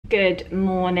Good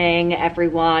morning,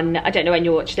 everyone. I don't know when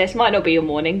you watch this, might not be your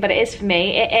morning, but it is for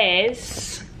me. It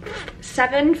is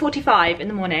 7:45 in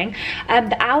the morning.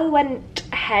 The hour went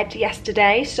ahead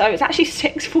yesterday, so it's actually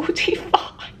 6:45.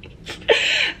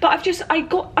 But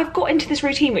I've got into this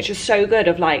routine, which is so good,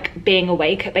 of like being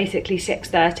awake at basically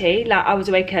 6:30. Like I was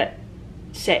awake at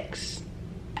 6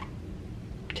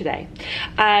 today,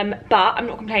 but I'm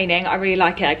not complaining. I really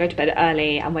like it. I go to bed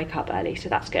early and wake up early, so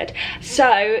that's good.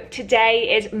 So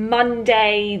today is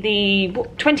Monday the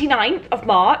 29th of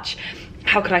March.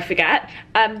 How could I forget?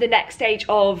 The next stage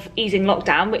of easing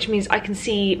lockdown, which means I can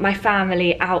see my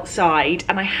family outside,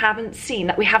 and I haven't seen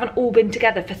that. We haven't all been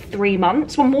together for 3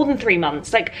 months, well, more than 3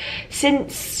 months, like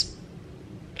since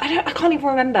I can't even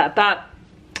remember. But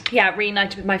yeah,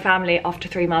 reunited with my family after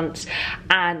 3 months,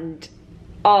 and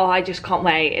oh, I just can't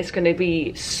wait. It's going to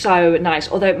be so nice.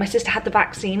 Although my sister had the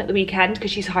vaccine at the weekend because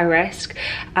she's high risk,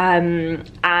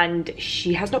 and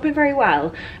she has not been very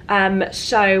well.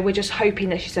 So we're just hoping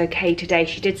that she's okay today.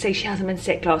 She did say she hasn't been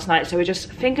sick last night, so we're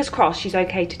just fingers crossed she's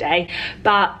okay today.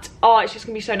 But oh, it's just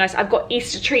going to be so nice. I've got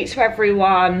Easter treats for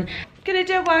everyone. Gonna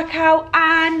do a workout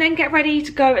and then get ready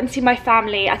to go and see my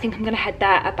family. I think I'm gonna head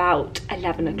there about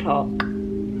 11 o'clock.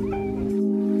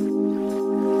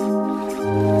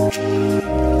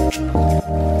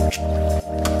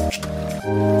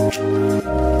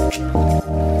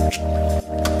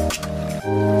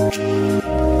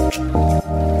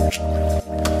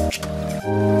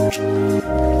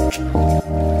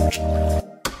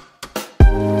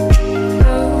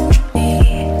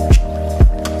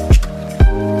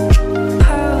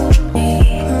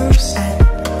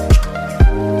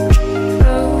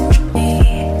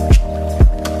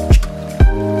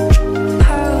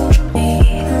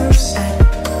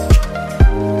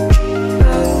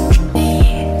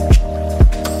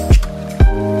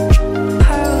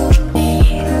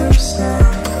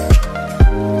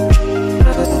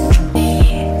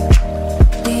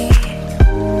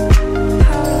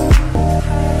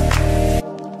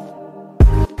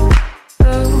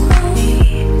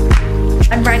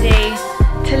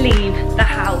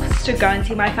 To go and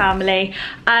see my family.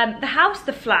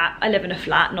 The flat, I live in a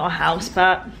flat, not a house,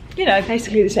 but you know,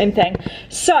 basically the same thing.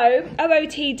 So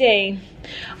OOTD,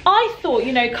 I thought,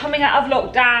 you know, coming out of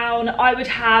lockdown I would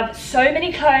have so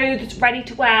many clothes ready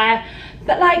to wear,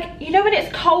 but like, you know, when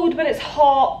it's cold but it's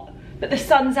hot, but the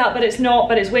sun's out but it's not,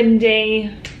 but it's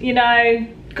windy, you know,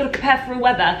 gotta prepare for the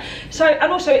weather. So,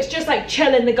 and also it's just like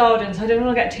chill in the garden, so I don't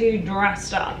want to get too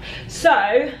dressed up.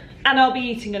 So, and I'll be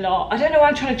eating a lot. I don't know why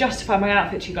I'm trying to justify my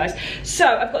outfit to you guys. So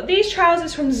I've got these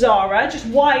trousers from Zara, just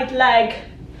wide leg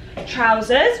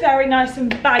trousers, very nice and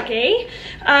baggy.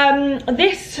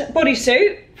 This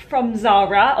bodysuit from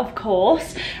Zara, of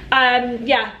course.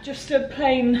 Yeah, just a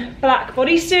plain black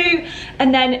bodysuit.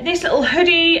 And then this little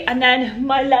hoodie, and then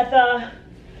my leather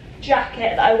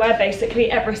jacket that I wear basically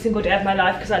every single day of my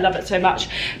life because I love it so much.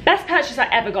 Best purchase I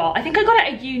ever got. I think I got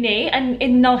it at uni and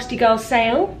in Nasty Girls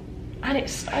sale. And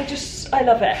it's, I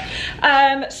love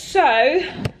it. So,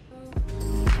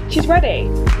 she's ready.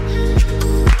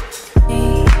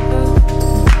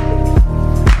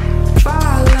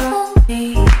 Follow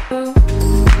me.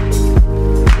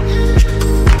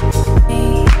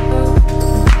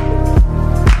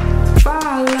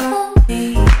 Follow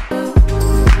me.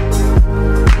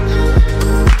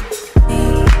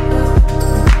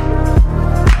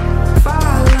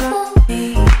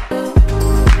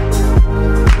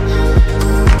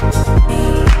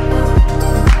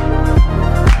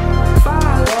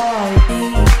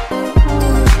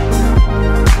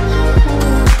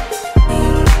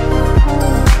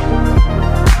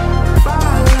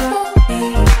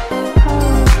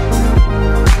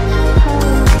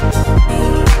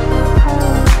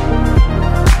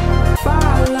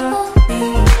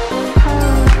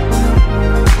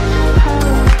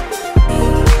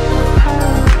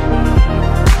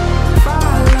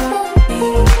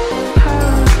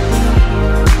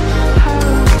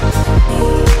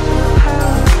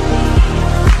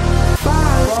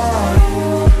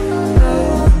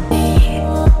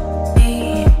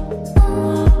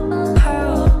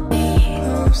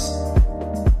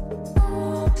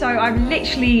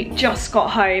 Literally just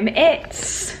got home.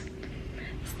 It's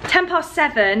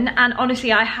 7:10 and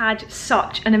honestly I had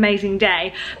such an amazing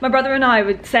day. My brother and I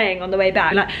were saying on the way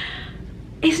back, like,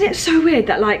 isn't it so weird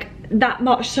that like that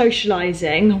much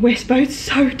socializing, we're both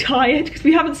so tired because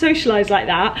we haven't socialized like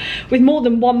that with more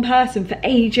than one person for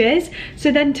ages.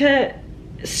 So then to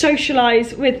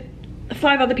socialize with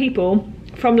 5 other people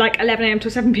from like 11 AM till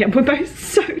 7 PM. We're both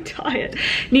so tired.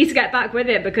 Need to get back with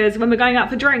it because when we're going out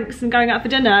for drinks and going out for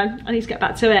dinner, I need to get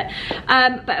back to it.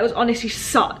 But it was honestly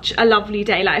such a lovely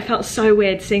day. Like, it felt so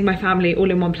weird seeing my family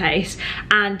all in one place,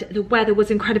 and the weather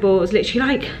was incredible. It was literally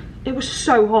like, it was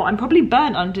so hot. I'm probably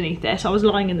burnt underneath this. I was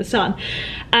lying in the sun.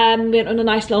 We went on a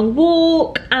nice long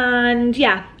walk, and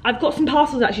yeah, I've got some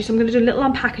parcels actually, so I'm gonna do a little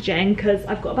unpackaging because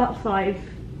I've got about 5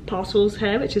 parcels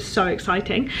here, which is so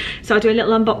exciting. So I'll do a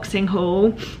little unboxing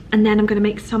haul, and then I'm gonna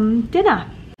make some dinner.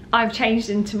 I've changed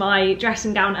into my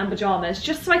dressing gown and pajamas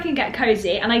just so I can get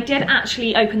cozy, and I did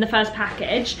actually open the first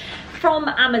package from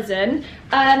Amazon.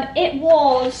 It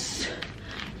was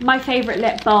my favourite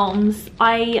lip balms.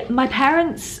 My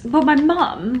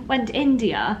mum went to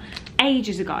India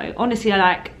ages ago, honestly,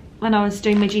 like when I was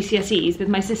doing my GCSEs with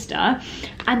my sister,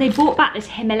 and they brought back this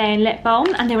Himalayan lip balm,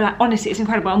 and they were like, honestly, it's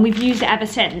incredible, and we've used it ever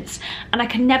since, and I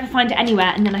can never find it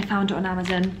anywhere, and then I found it on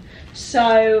Amazon.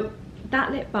 So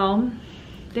that lip balm,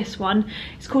 this one,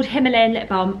 it's called Himalayan lip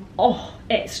balm. Oh,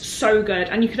 it's so good,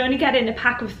 and you can only get it in a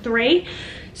pack of 3.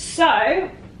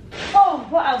 So, oh,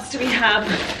 what else do we have?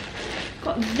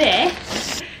 Got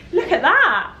this. Look at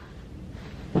that.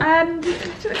 Did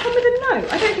it come with a note?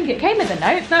 I don't think it came with a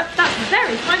note, but that's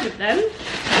very kind of them.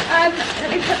 Let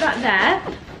me put that there.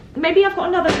 Maybe I've got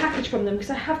another package from them because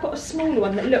I have got a smaller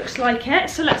one that looks like it.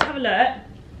 So let's have a look.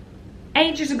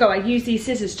 Ages ago, I used these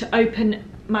scissors to open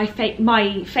my fake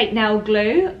nail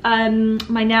glue,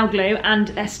 my nail glue, and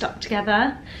they're stuck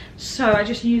together. So I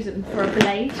just use them for a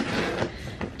blade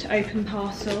to open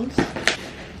parcels.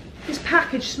 This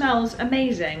package smells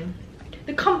amazing.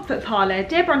 The Comfort Parlour.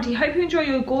 Dear Bronte, hope you enjoy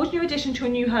your gorgeous new addition to a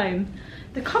new home.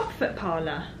 The Comfort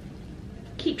Parlour.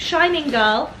 Keep shining,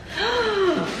 girl.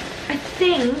 I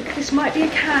think this might be a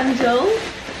candle.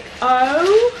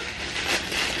 Oh.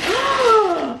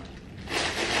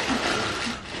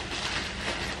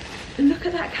 Look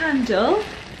at that candle.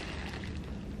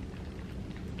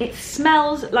 It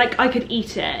smells like I could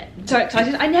eat it. So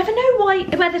excited. I never know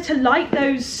whether to light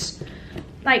those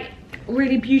like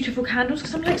really beautiful candles,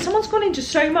 because I'm like, someone's gone into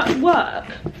so much work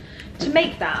to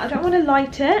make that. I don't want to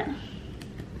light it.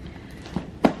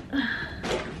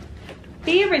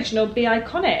 Be original, be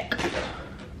iconic.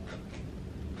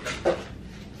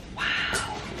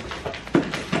 Wow.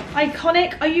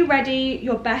 Iconic, are you ready?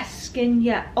 Your best skin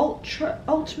yet.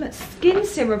 Ultimate skin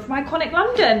serum from Iconic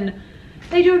London.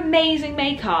 They do amazing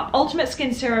makeup. Ultimate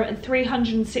skin serum and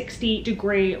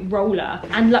 360-degree roller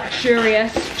and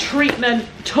luxurious treatment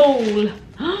tool.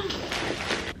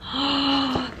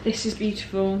 This is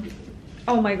beautiful.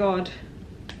 Oh my god.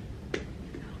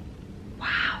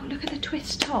 Wow, look at the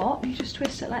twist top. You just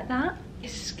twist it like that.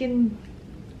 It's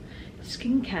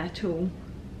skincare tool.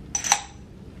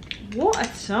 What a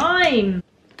time.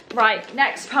 Right,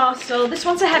 next parcel. This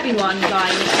one's a heavy one,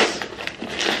 guys.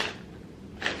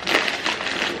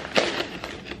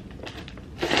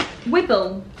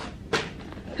 Wibble.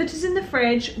 Put us in the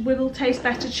fridge. Wibble tastes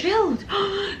better chilled.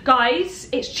 Guys,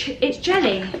 it's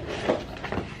jelly.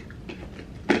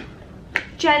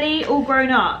 Jelly all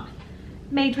grown up.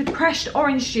 Made with crushed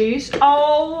orange juice.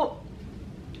 Oh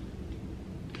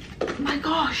my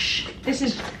gosh. This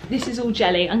is all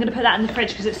jelly. I'm gonna put that in the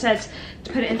fridge because it says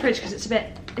to put it in the fridge because it's a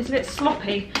bit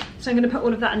sloppy. So I'm gonna put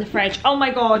all of that in the fridge. Oh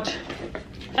my god.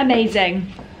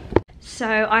 Amazing.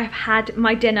 So I've had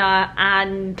my dinner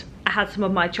and I had some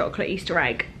of my chocolate Easter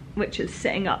egg, which is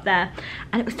sitting up there,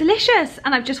 and it was delicious.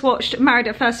 And I've just watched Married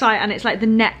at First Sight, and it's like the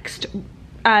next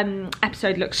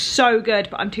episode looks so good,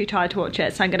 but I'm too tired to watch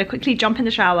it, so I'm gonna quickly jump in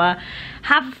the shower,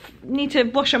 need to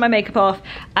wash all my makeup off,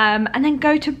 and then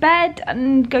go to bed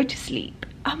and go to sleep.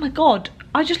 Oh my god,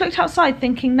 I just looked outside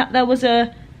thinking that there was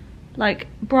a like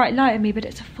bright light in me, but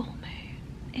it's a full moon.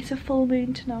 It's a full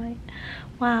moon tonight.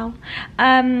 Wow.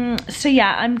 So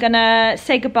yeah, I'm gonna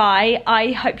say goodbye.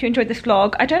 I hope you enjoyed this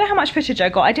vlog. I don't know how much footage I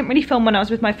got. I didn't really film when I was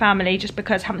with my family just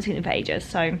because I haven't seen them for ages,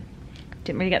 so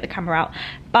didn't really get the camera out.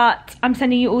 But I'm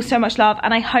sending you all so much love,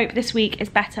 and I hope this week is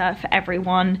better for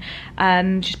everyone.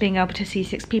 Just being able to see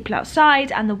 6 people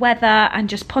outside and the weather and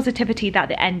just positivity that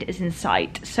the end is in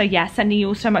sight. So yeah, sending you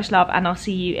all so much love, and I'll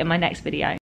see you in my next video.